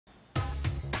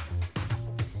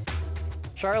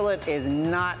Charlotte is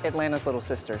not Atlanta's little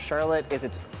sister. Charlotte is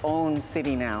its own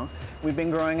city now. We've been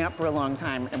growing up for a long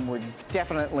time, and we're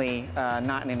definitely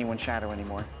not in anyone's shadow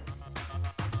anymore.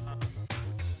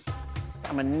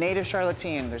 I'm a native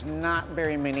Charlottean. There's not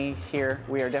very many here.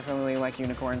 We are definitely like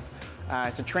unicorns.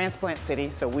 It's a transplant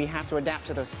city, so we have to adapt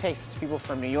to those tastes. People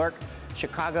from New York,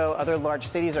 Chicago, other large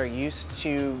cities are used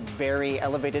to very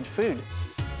elevated food.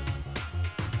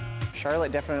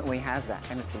 Charlotte definitely has that,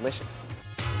 and it's delicious.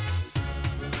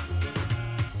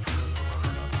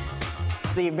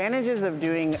 The advantages of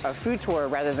doing a food tour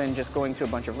rather than just going to a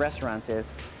bunch of restaurants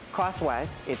is,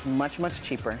 cost-wise, it's much, much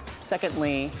cheaper.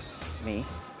 Secondly, me.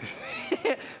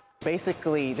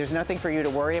 Basically, there's nothing for you to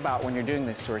worry about when you're doing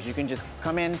these tours. You can just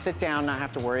come in, sit down, not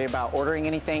have to worry about ordering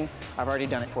anything. I've already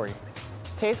done it for you.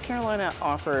 Taste Carolina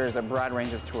offers a broad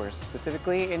range of tours.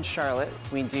 Specifically in Charlotte,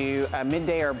 we do a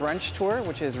midday or brunch tour,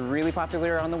 which is really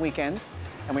popular on the weekends.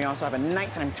 And we also have a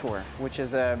nighttime tour, which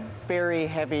is a very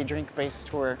heavy drink-based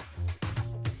tour.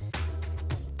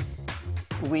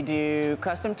 We do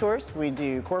custom tours, we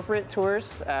do corporate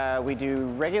tours, we do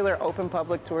regular open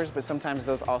public tours, but sometimes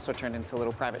those also turn into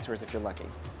little private tours if you're lucky.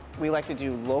 We like to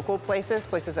do local places,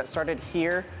 places that started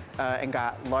here and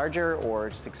got larger or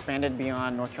just expanded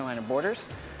beyond North Carolina borders,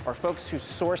 or folks who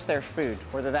source their food,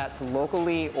 whether that's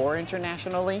locally or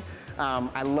internationally.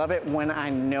 I love it when I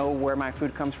know where my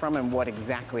food comes from and what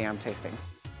exactly I'm tasting.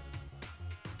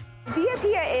 Zia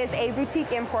Pia is a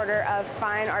boutique importer of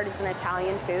fine artisan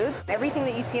Italian foods. Everything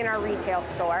that you see in our retail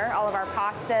store, all of our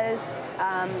pastas,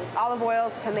 olive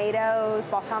oils, tomatoes,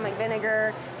 balsamic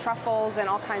vinegar, truffles, and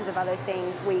all kinds of other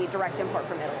things we direct import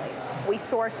from Italy. We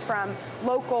source from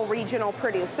local regional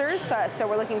producers, so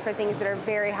we're looking for things that are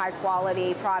very high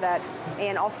quality products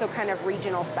and also kind of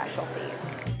regional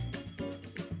specialties.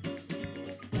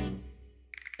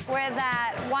 We're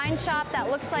that wine shop that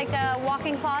looks like a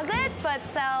walk-in closet, but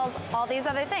sells all these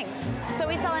other things. So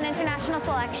we sell an international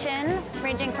selection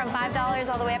ranging from $5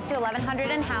 all the way up to $1,100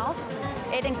 in-house.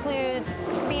 It includes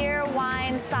beer,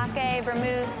 wine, sake,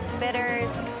 vermouth,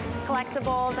 bitters,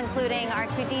 collectibles, including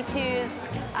R2-D2s,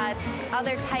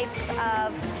 other types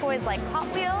of toys like Hot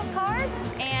Wheel cars,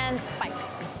 and bikes.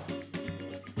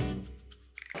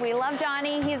 We love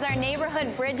Johnny. He's our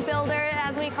neighborhood bridge builder,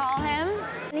 as we call him.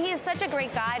 And he is such a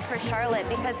great guide for Charlotte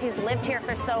because he's lived here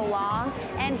for so long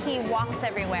and he walks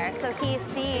everywhere. So he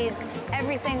sees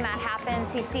everything that happens.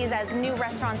 He sees as new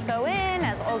restaurants go in,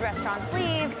 as old restaurants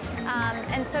leave.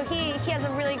 And so he has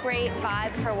a really great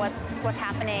vibe for what's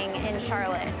happening in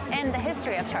Charlotte and the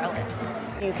history of Charlotte.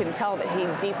 You can tell that he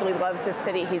deeply loves his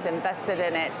city, he's invested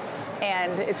in it,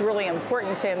 and it's really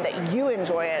important to him that you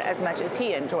enjoy it as much as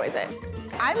he enjoys it.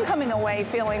 I'm coming away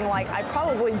feeling like I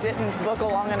probably didn't book a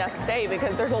long enough stay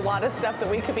because there's a lot of stuff that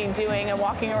we could be doing and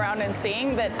walking around and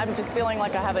seeing that I'm just feeling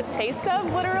like I have a taste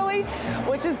of, literally,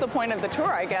 which is the point of the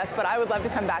tour, I guess. But I would love to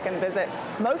come back and visit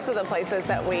most of the places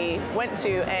that we went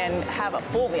to and have a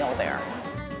full meal there.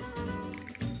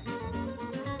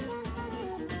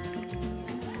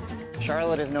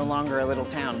 Charlotte is no longer a little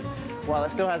town. While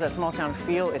it still has that small town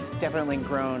feel, it's definitely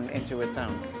grown into its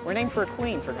own. We're named for a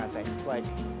queen, for God's sakes. Like,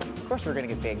 of course we're gonna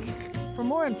get big. For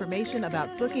more information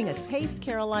about booking a Taste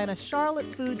Carolina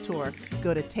Charlotte food tour,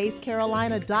 go to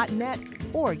tastecarolina.net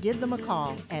or give them a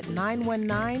call at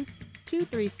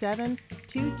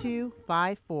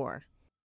 919-237-2254.